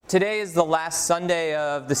Today is the last Sunday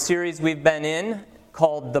of the series we've been in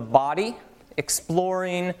called The Body,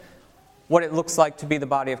 exploring what it looks like to be the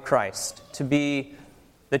body of Christ, to be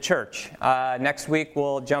the church. Next week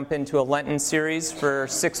we'll jump into a Lenten series for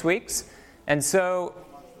 6 weeks. And so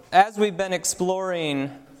as we've been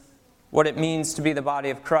exploring what it means to be the body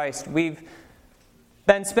of Christ, we've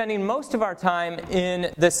been spending most of our time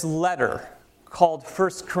in this letter called 1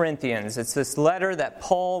 Corinthians. It's this letter that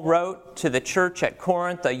Paul wrote to the church at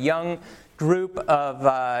Corinth, a young group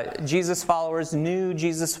of Jesus followers, new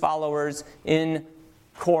Jesus followers in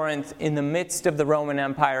Corinth in the midst of the Roman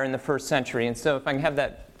Empire in the first century. And so if I can have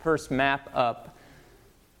that first map up,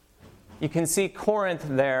 you can see Corinth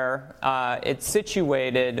there. It's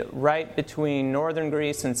situated right between northern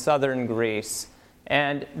Greece and southern Greece.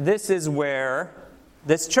 And this is where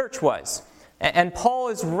this church was. And Paul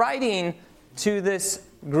is writing to this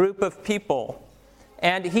group of people,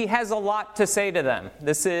 and he has a lot to say to them.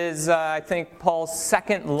 This is, I think, Paul's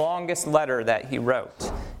second longest letter that he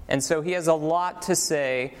wrote. And so he has a lot to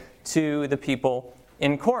say to the people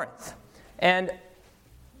in Corinth. And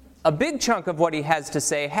a big chunk of what he has to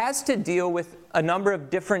say has to deal with a number of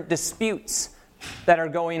different disputes that are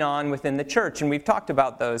going on within the church. And we've talked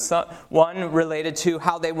about those. One related to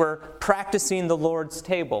how they were practicing the Lord's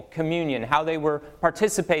table, communion, how they were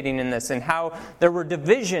participating in this, and how there were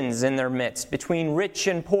divisions in their midst between rich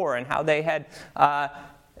and poor, and how they had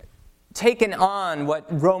taken on what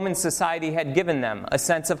Roman society had given them, a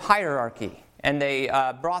sense of hierarchy. And they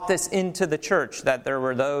brought this into the church, that there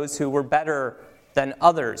were those who were better than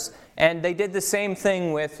others. And they did the same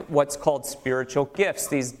thing with what's called spiritual gifts,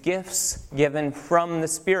 these gifts given from the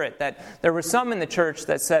Spirit. That there were some in the church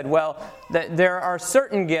that said, well, that there are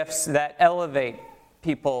certain gifts that elevate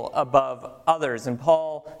people above others. And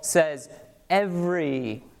Paul says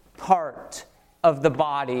every part of the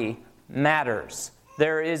body matters.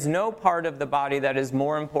 There is no part of the body that is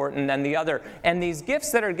more important than the other. And these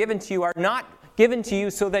gifts that are given to you are not given to you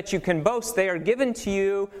so that you can boast. They are given to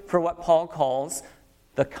you for what Paul calls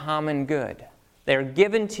the common good. They are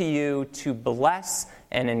given to you to bless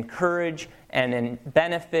and encourage and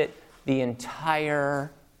benefit the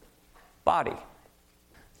entire body.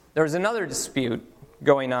 There's another dispute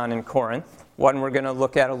going on in Corinth, one we're going to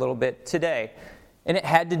look at a little bit today, and it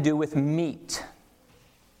had to do with meat.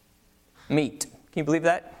 Meat. Can you believe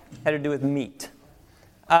that? It had to do with meat.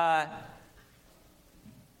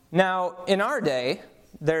 Now, in our day,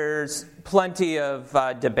 there's plenty of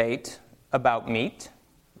debate about meat,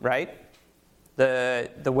 right? The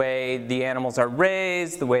way the animals are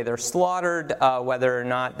raised, the way they're slaughtered, whether or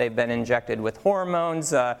not they've been injected with hormones,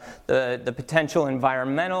 the potential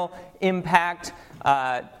environmental impact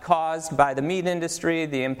caused by the meat industry,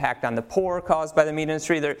 the impact on the poor caused by the meat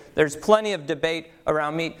industry. There's plenty of debate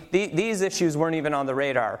around meat. These issues weren't even on the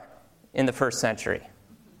radar in the first century.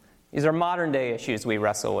 These are modern-day issues we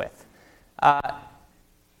wrestle with.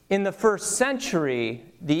 In the first century,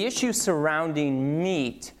 the issue surrounding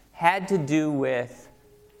meat had to do with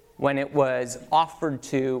when it was offered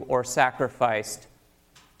to or sacrificed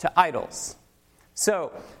to idols.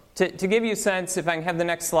 So, to give you a sense, if I can have the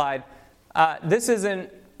next slide, this is an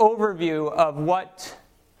overview of what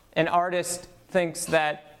an artist thinks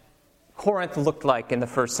that Corinth looked like in the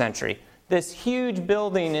first century. This huge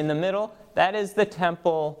building in the middle, that is the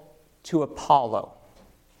temple to Apollo.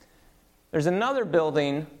 There's another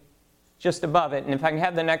building just above it, and if I can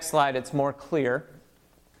have the next slide, it's more clear.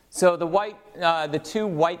 So the two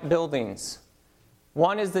white buildings,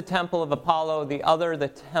 one is the temple of Apollo, the other the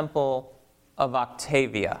temple of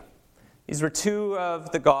Octavia. These were two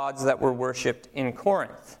of the gods that were worshipped in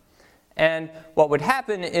Corinth. And what would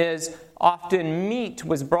happen is often meat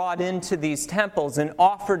was brought into these temples and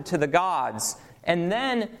offered to the gods, and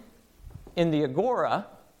then in the agora,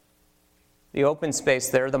 the open space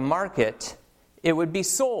there, the market, it would be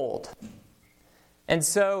sold. And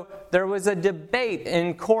so there was a debate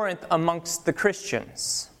in Corinth amongst the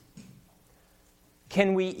Christians.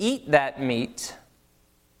 Can we eat that meat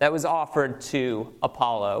that was offered to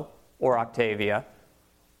Apollo or Octavia,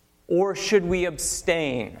 or should we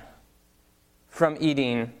abstain from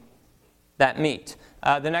eating that meat?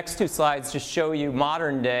 The next two slides just show you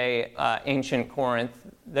modern-day ancient Corinth.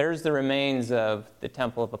 There's the remains of the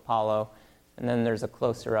temple of Apollo. And then there's a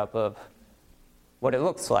closer up of what it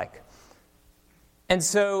looks like. And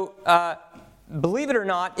so, believe it or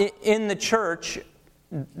not, in the church,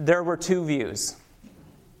 there were two views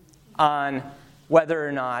on whether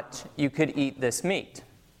or not you could eat this meat.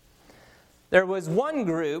 There was one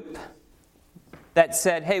group that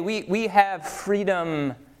said, hey, we have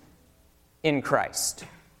freedom in Christ.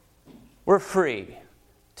 We're free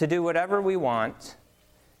to do whatever we want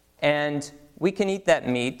and we can eat that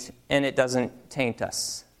meat, and it doesn't taint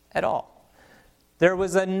us at all. There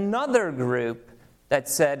was another group that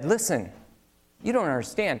said, listen, you don't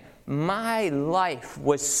understand. My life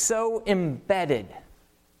was so embedded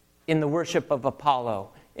in the worship of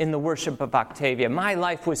Apollo, in the worship of Octavia. My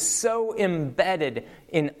life was so embedded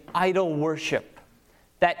in idol worship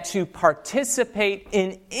that to participate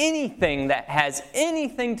in anything that has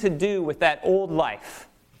anything to do with that old life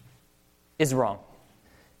is wrong.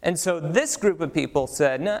 And so this group of people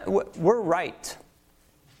said, no, we're right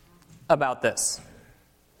about this.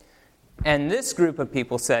 And this group of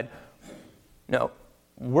people said, no,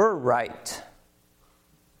 we're right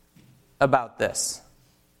about this.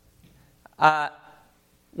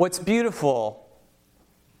 What's beautiful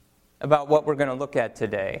about what we're going to look at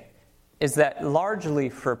today is that largely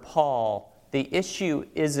for Paul, the issue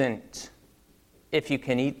isn't if you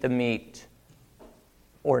can eat the meat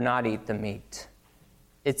or not eat the meat.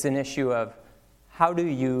 It's an issue of how do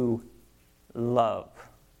you love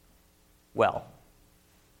well?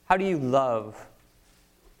 How do you love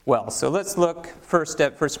well? So let's look first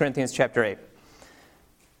at 1 Corinthians chapter 8.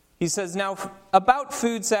 He says, now about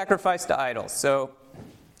food sacrificed to idols. So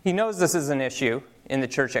he knows this is an issue in the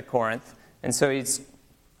church at Corinth. And so he's,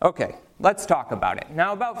 okay, let's talk about it.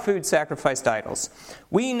 Now about food sacrificed to idols.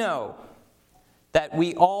 We know that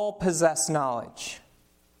we all possess knowledge.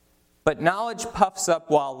 But knowledge puffs up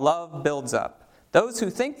while love builds up. Those who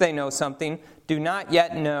think they know something do not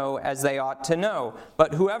yet know as they ought to know.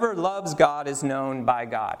 But whoever loves God is known by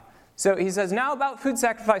God. So he says, now about food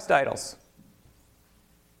sacrificed to idols.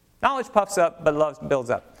 Knowledge puffs up, but love builds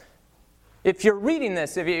up. If you're reading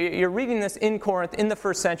this in Corinth in the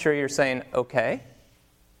first century, you're saying, okay,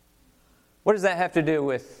 what does that have to do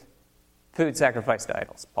with food sacrificed to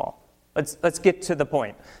idols, Paul? Let's get to the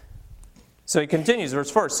point. So he continues,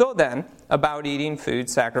 verse 4. So then, about eating food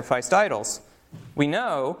sacrificed to idols. We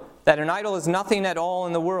know that an idol is nothing at all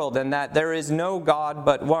in the world, and that there is no God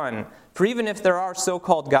but one. For even if there are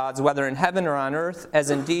so-called gods, whether in heaven or on earth, as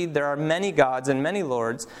indeed there are many gods and many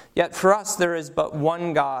lords, yet for us there is but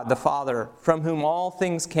one God, the Father, from whom all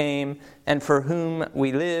things came, and for whom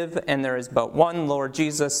we live, and there is but one Lord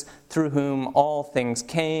Jesus, through whom all things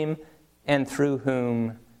came, and through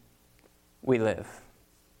whom we live.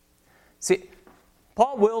 See,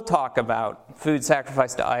 Paul will talk about food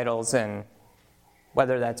sacrificed to idols and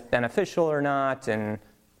whether that's beneficial or not and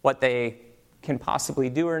what they can possibly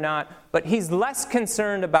do or not. But he's less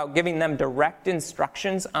concerned about giving them direct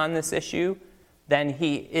instructions on this issue than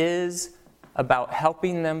he is about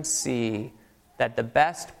helping them see that the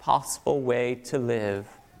best possible way to live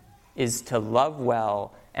is to love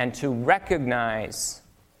well and to recognize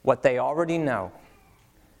what they already know.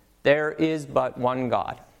 There is but one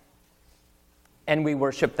God. And we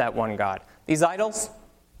worship that one God. These idols,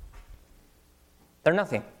 they're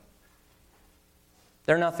nothing.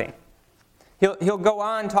 They're nothing. He'll go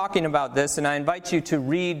on talking about this, and I invite you to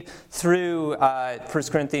read through 1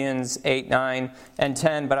 Corinthians 8, 9, and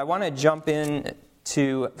 10, but I want to jump in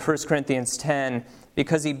to 1 Corinthians 10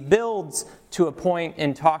 because he builds to a point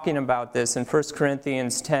in talking about this in 1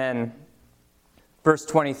 Corinthians 10, verse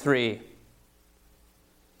 23.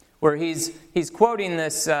 Where he's quoting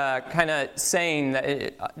this kind of saying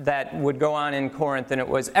that would go on in Corinth, and it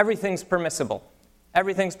was, everything's permissible.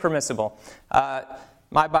 Everything's permissible.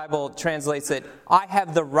 My Bible translates it, I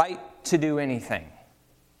have the right to do anything,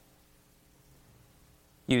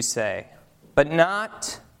 you say. But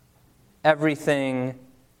not everything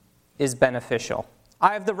is beneficial.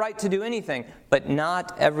 I have the right to do anything, but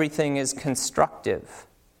not everything is constructive.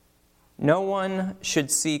 No one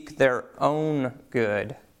should seek their own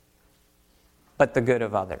good, but the good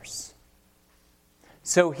of others.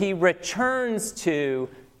 So he returns to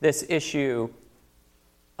this issue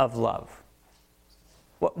of love.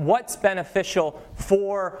 What's beneficial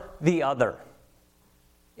for the other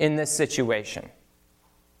in this situation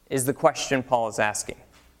is the question Paul is asking.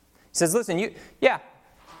 He says, listen,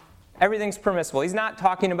 everything's permissible. He's not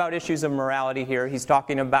talking about issues of morality here. He's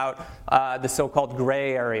talking about the so-called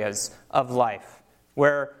gray areas of life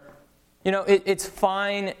where, it's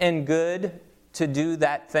fine and good to do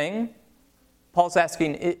that thing. Paul's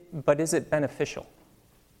asking, but is it beneficial?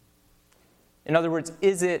 In other words,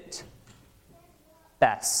 is it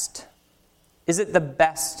best? Is it the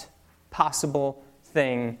best possible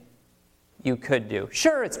thing you could do?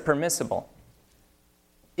 Sure, it's permissible.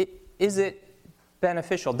 Is it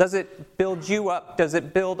beneficial? Does it build you up? Does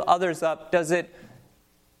it build others up? Does it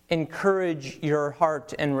encourage your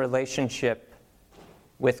heart and relationship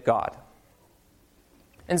with God?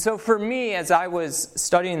 And so for me, as I was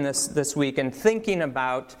studying this week and thinking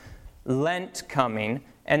about Lent coming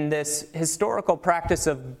and this historical practice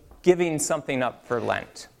of giving something up for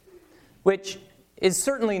Lent, which is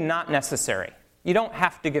certainly not necessary. You don't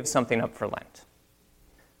have to give something up for Lent.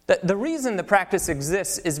 The reason the practice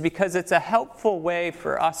exists is because it's a helpful way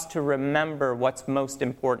for us to remember what's most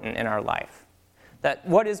important in our life. That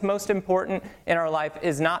what is most important in our life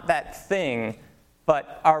is not that thing,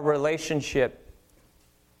 but our relationship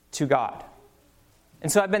to God.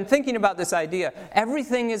 And so I've been thinking about this idea.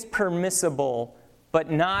 Everything is permissible,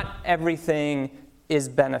 but not everything is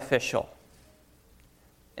beneficial.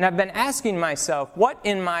 And I've been asking myself, what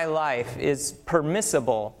in my life is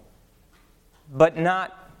permissible, but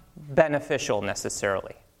not beneficial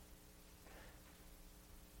necessarily?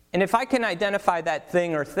 And if I can identify that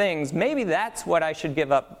thing or things, maybe that's what I should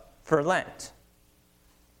give up for Lent.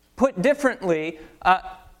 Put differently,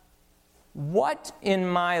 what in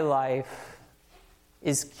my life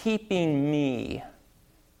is keeping me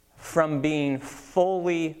from being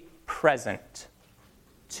fully present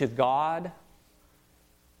to God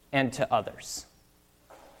and to others?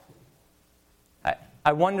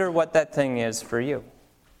 I wonder what that thing is for you.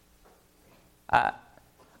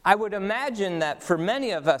 I would imagine that for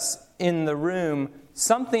many of us in the room,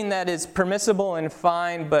 something that is permissible and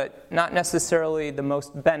fine, but not necessarily the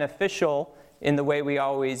most beneficial in the way we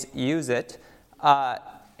always use it,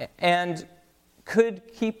 and could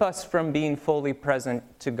keep us from being fully present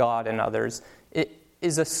to God and others, it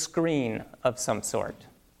is a screen of some sort.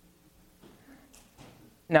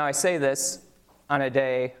 Now, I say this on a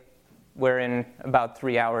day where in about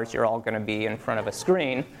 3 hours you're all going to be in front of a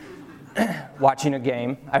screen watching a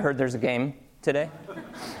game. I heard there's a game today.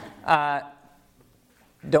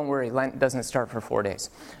 Don't worry, Lent doesn't start for 4 days.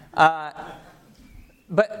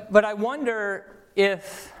 But I wonder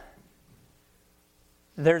if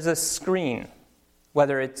there's a screen,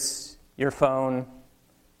 whether it's your phone,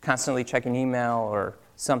 constantly checking email or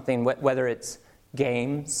something, whether it's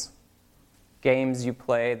games you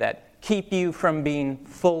play that keep you from being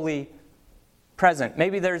fully present.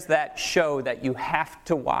 Maybe there's that show that you have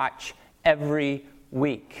to watch every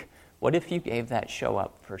week. What if you gave that show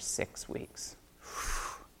up for 6 weeks?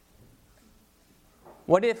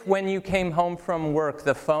 What if when you came home from work,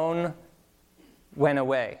 the phone went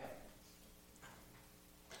away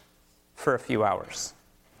for a few hours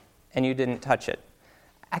and you didn't touch it?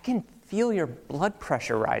 I can feel your blood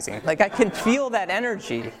pressure rising. Like, I can feel that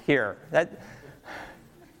energy here.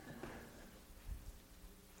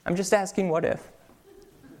 I'm just asking, what if?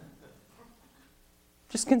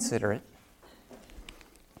 Just consider it.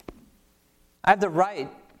 I have the right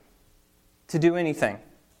to do anything,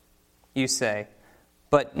 you say,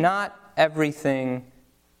 but not everything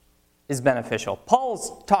is beneficial.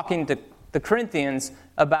 Paul's talking to the Corinthians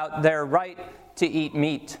about their right to eat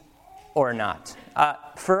meat or not.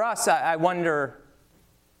 For us, I wonder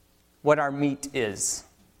what our meat is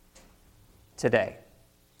today.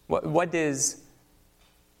 What is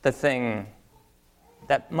the thing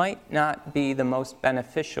that might not be the most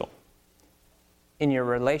beneficial in your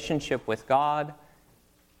relationship with God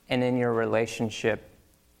and in your relationship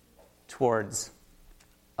towards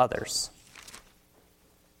others?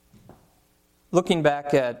 Looking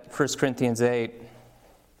back at 1 Corinthians 8,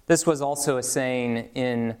 this was also a saying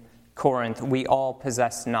in Corinth: we all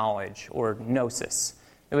possess knowledge, or gnosis.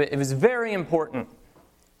 It was very important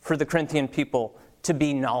for the Corinthian people to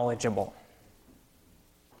be knowledgeable.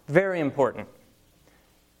 Very important.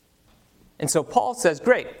 And so Paul says,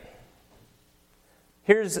 great.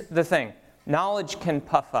 Here's the thing. Knowledge can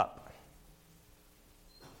puff up,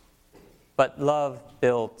 but love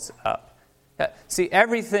builds up. See,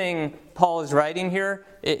 everything Paul is writing here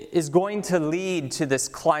is going to lead to this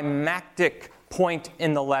climactic point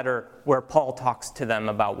in the letter where Paul talks to them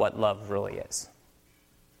about what love really is.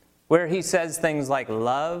 Where he says things like,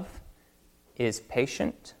 love is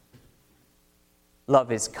patient,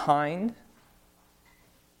 love is kind,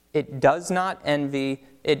 it does not envy,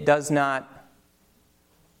 it does not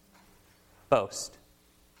boast.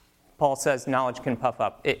 Paul says knowledge can puff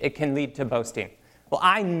up. It can lead to boasting. Well,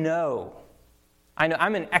 I know.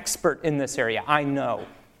 I'm an expert in this area. I know.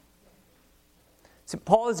 So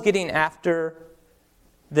Paul is getting after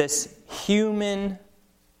this human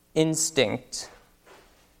instinct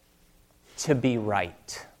to be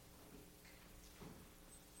right.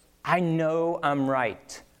 I know I'm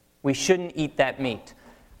right. We shouldn't eat that meat.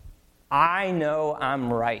 I know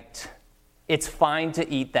I'm right. It's fine to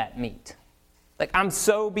eat that meat. Like, I'm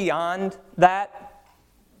so beyond that.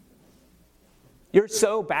 You're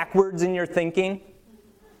so backwards in your thinking.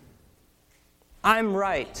 I'm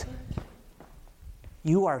right.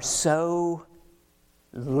 You are so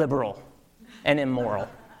liberal and immoral.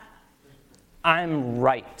 I'm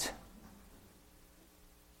right.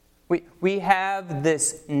 We have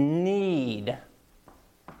this need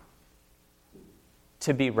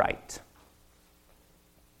to be right.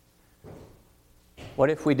 What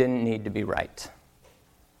if we didn't need to be right?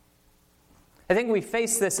 I think we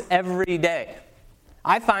face this every day.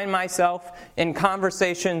 I find myself in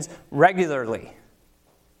conversations regularly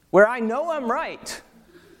where I know I'm right,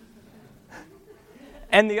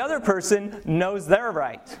 and the other person knows they're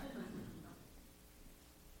right.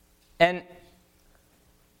 And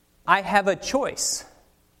I have a choice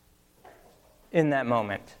in that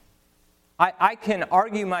moment. I can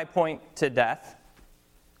argue my point to death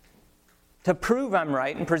to prove I'm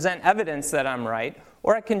right and present evidence that I'm right,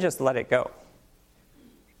 or I can just let it go.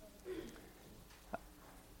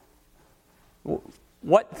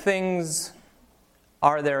 What things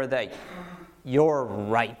are there that you're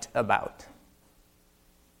right about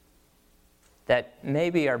that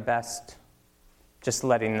maybe are best just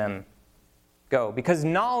letting them go? Because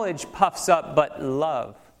knowledge puffs up, but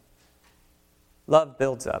love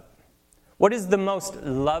builds up. What is the most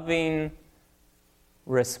loving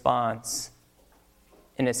response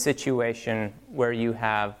in a situation where you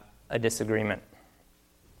have a disagreement?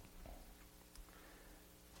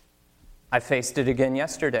 I faced it again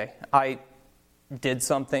yesterday. I did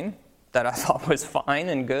something that I thought was fine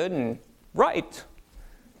and good and right.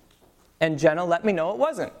 And Jenna let me know it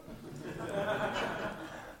wasn't.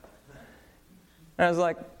 And I was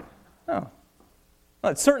like, oh,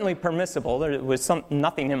 well, it's certainly permissible. There was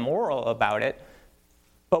nothing immoral about it.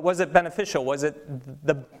 But was it beneficial? Was it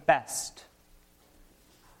the best?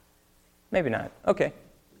 Maybe not. Okay.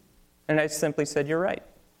 And I simply said, you're right.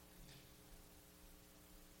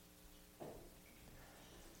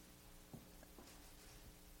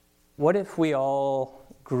 What if we all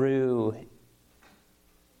grew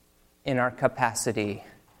in our capacity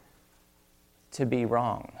to be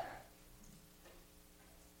wrong?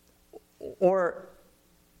 Or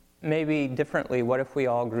maybe differently, what if we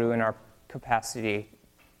all grew in our capacity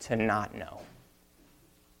to not know?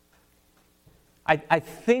 I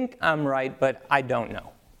think I'm right, but I don't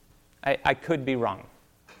know. I could be wrong,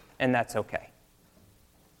 and that's okay.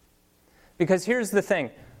 Because here's the thing.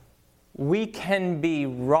 We can be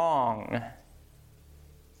wrong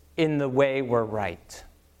in the way we're right.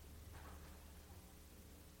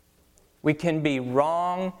 We can be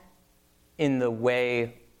wrong in the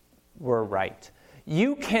way we're right.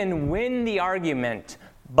 You can win the argument,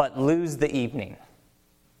 but lose the evening.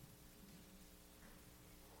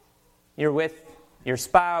 You're with your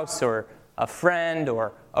spouse or a friend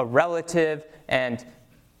or a relative, and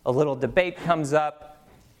a little debate comes up,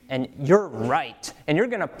 and you're right. And you're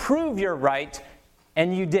going to prove you're right,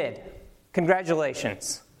 and you did.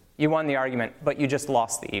 Congratulations. You won the argument, but you just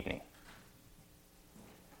lost the evening.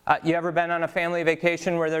 You ever been on a family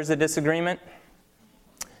vacation where there's a disagreement?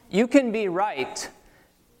 You can be right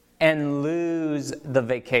and lose the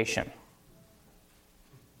vacation.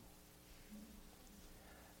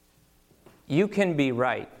 You can be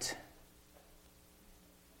right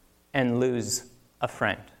and lose a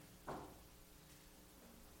friend.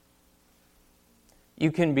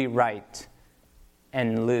 You can be right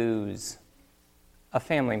and lose a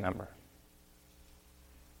family member.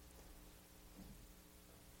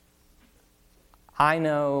 I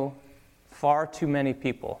know far too many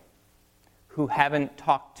people who haven't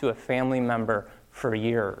talked to a family member for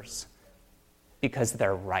years because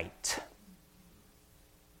they're right.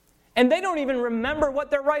 And they don't even remember what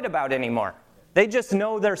they're right about anymore. They just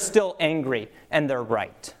know they're still angry and they're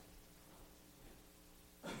right.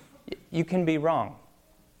 You can be wrong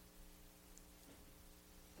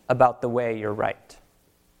about the way you're right.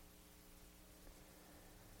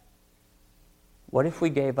 What if we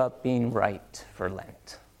gave up being right for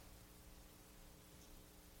Lent?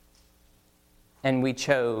 And we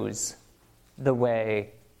chose the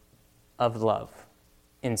way of love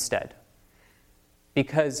instead?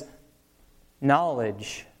 Because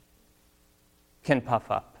knowledge can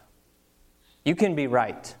puff up. You can be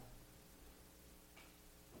right.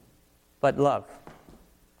 But love,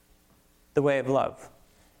 the way of love,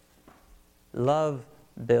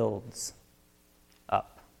 builds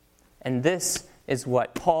up. And this is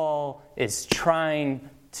what Paul is trying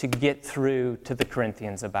to get through to the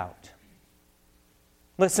Corinthians about.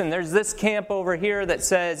 Listen, there's this camp over here that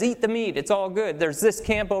says, eat the meat, it's all good. There's this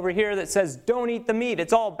camp over here that says, don't eat the meat,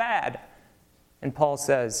 it's all bad. And Paul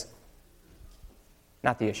says,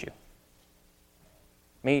 not the issue.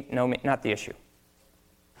 Meat, no meat, not the issue.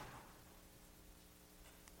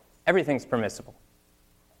 Everything's permissible.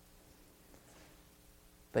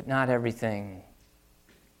 But not everything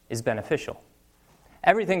is beneficial.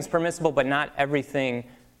 Everything's permissible, but not everything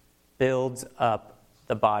builds up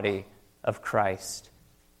the body of Christ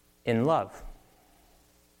in love.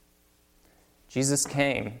 Jesus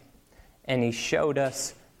came and he showed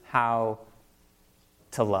us how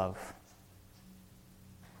to love.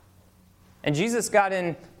 And Jesus got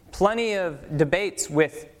in plenty of debates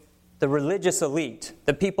with the religious elite,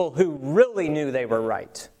 the people who really knew they were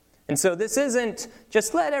right. And so this isn't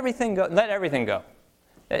just let everything go.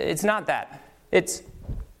 It's not that. It's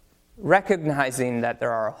recognizing that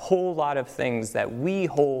there are a whole lot of things that we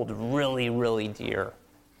hold really, really dear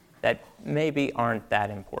that maybe aren't that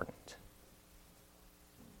important.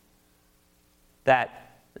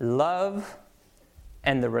 That love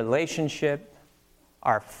and the relationship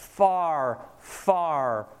are far,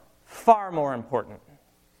 far, far more important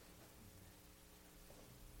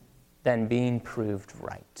than being proved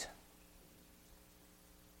right.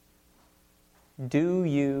 Do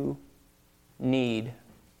you need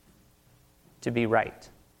to be right?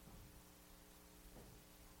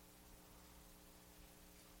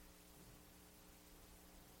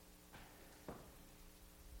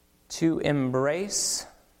 To embrace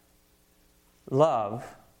love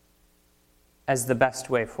as the best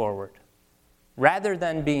way forward, rather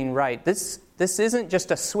than being right. This isn't just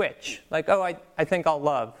a switch, like, oh, I think I'll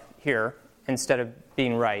love here instead of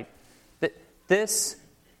being right. This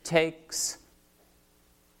takes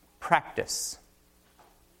practice.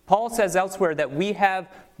 Paul says elsewhere that we have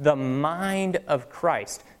the mind of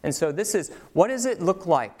Christ. And so this is, what does it look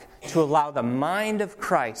like to allow the mind of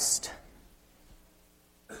Christ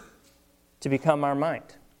to become our mind?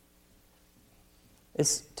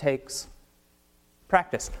 This takes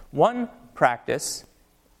practice. One practice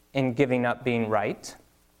in giving up being right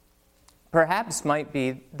perhaps might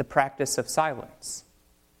be the practice of silence.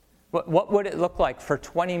 What would it look like for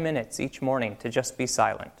 20 minutes each morning to just be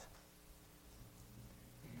silent?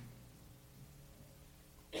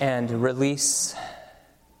 And release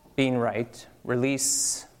being right,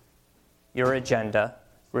 release your agenda,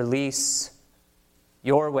 release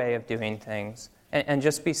your way of doing things, and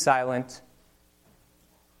just be silent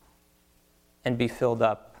and be filled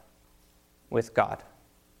up with God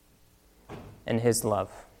and His love.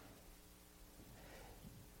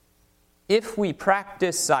 If we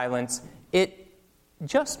practice silence, it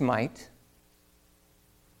just might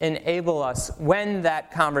enable us, when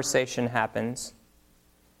that conversation happens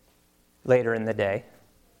later in the day,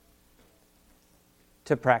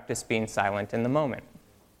 to practice being silent in the moment.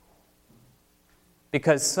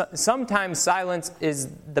 Because sometimes silence is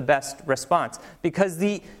the best response. Because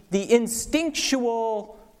the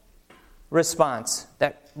instinctual response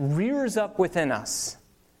that rears up within us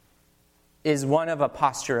is one of a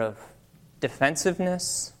posture of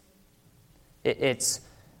defensiveness. It's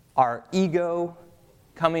our ego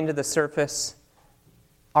coming to the surface,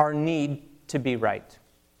 our need to be right.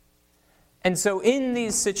 And so in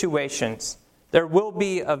these situations, there will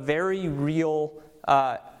be a very real,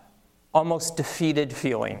 almost defeated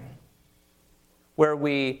feeling where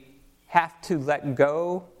we have to let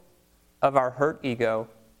go of our hurt ego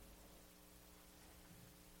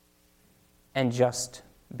and just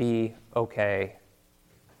be okay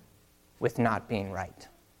with not being right.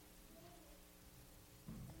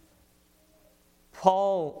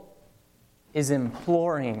 Paul is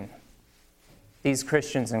imploring these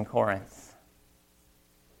Christians in Corinth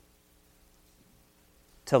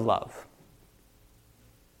to love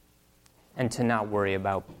and to not worry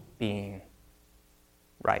about being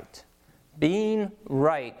right. Being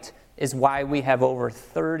right is why we have over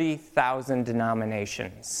 30,000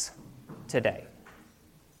 denominations today.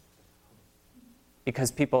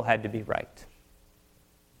 Because people had to be right.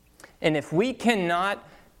 And if we cannot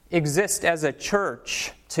exist as a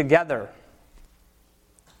church together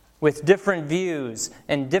with different views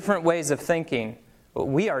and different ways of thinking,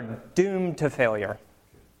 we are doomed to failure.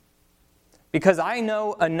 Because I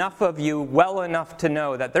know enough of you well enough to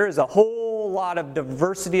know that there is a whole lot of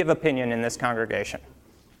diversity of opinion in this congregation.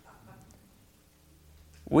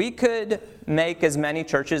 We could make as many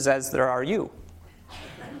churches as there are you.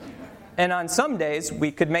 And on some days,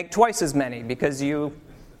 we could make twice as many because you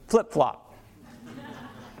flip-flop.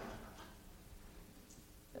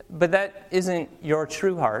 But that isn't your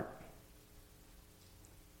true heart.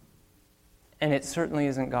 And it certainly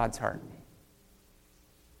isn't God's heart.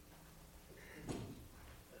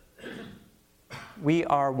 We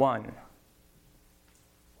are one,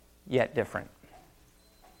 yet different.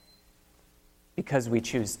 Because we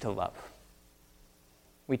choose to love.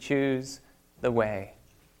 We choose the way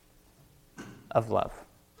of love.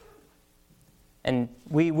 And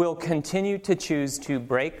we will continue to choose to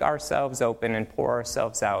break ourselves open and pour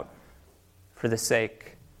ourselves out for the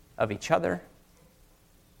sake of each other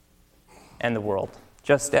and the world.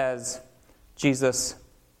 Just as Jesus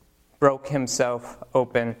broke himself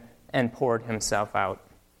open and poured himself out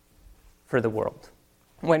for the world.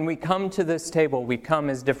 When we come to this table, we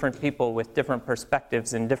come as different people with different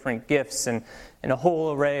perspectives and different gifts and a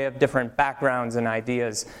whole array of different backgrounds and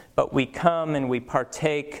ideas. But we come and we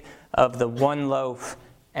partake of the one loaf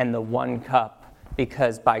and the one cup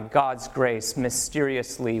because by God's grace,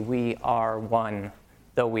 mysteriously, we are one,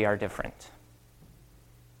 though we are different.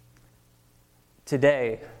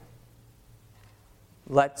 Today,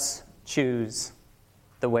 let's choose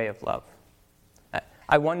the way of love.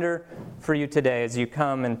 I wonder for you today, as you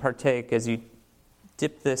come and partake, as you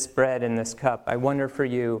dip this bread in this cup, I wonder for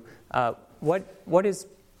you, what is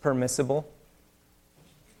permissible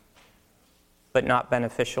but not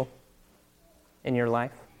beneficial in your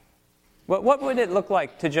life? What would it look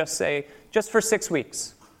like to just say, just for 6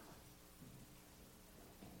 weeks,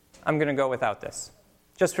 I'm going to go without this.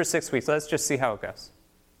 Just for 6 weeks, let's just see how it goes.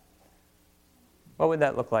 What would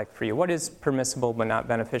that look like for you? What is permissible but not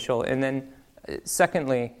beneficial? And then,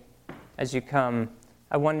 secondly, as you come,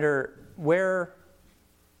 I wonder, where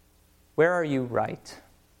are you right?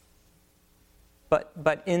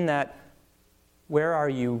 But in that, where are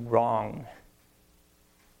you wrong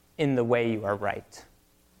in the way you are right?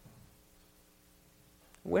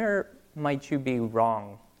 Where might you be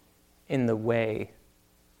wrong in the way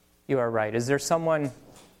you are right? Is there someone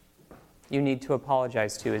you need to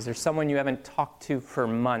apologize to? Is there someone you haven't talked to for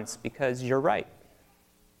months because you're right?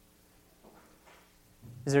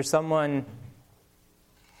 Is there someone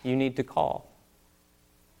you need to call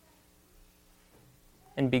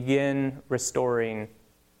and begin restoring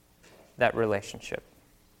that relationship?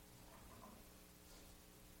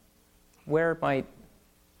 Where might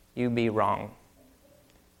you be wrong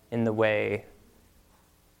in the way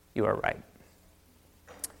you are right?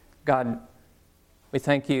 God, we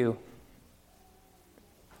thank you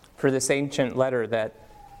for this ancient letter that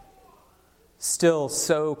still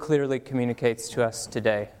so clearly communicates to us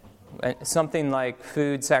today. Something like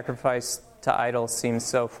food sacrificed to idols seems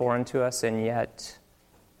so foreign to us, and yet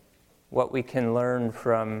what we can learn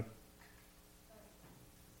from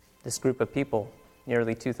this group of people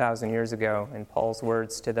nearly 2,000 years ago and Paul's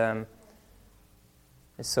words to them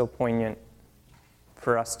is so poignant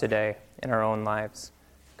for us today in our own lives.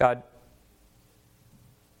 God,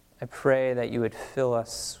 I pray that you would fill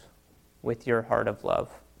us with your heart of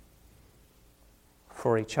love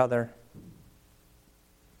for each other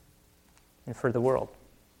and for the world.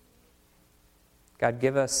 God,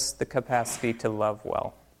 give us the capacity to love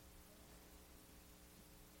well.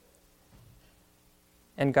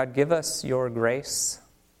 And God, give us your grace,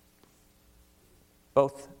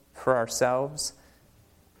 both for ourselves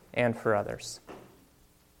and for others.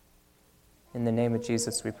 In the name of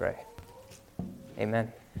Jesus we pray.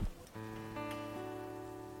 Amen.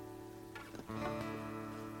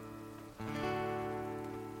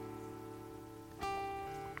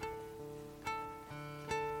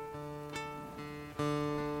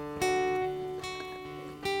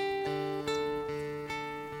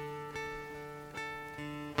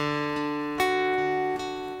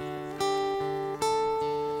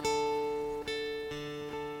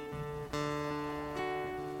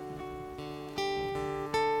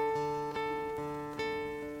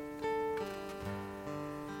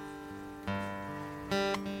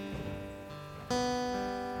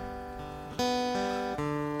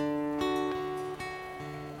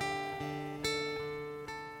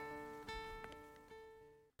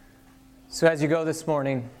 So as you go this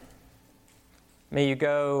morning, may you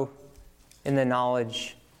go in the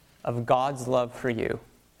knowledge of God's love for you,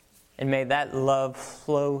 and may that love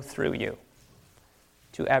flow through you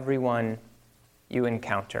to everyone you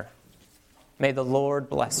encounter. May the Lord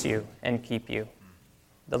bless you and keep you.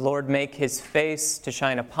 The Lord make his face to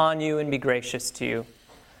shine upon you and be gracious to you.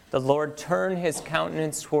 The Lord turn his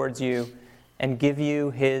countenance towards you and give you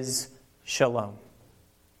his shalom,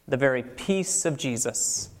 the very peace of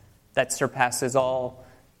Jesus that surpasses all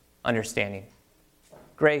understanding.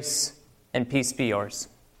 Grace and peace be yours.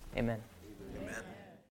 Amen.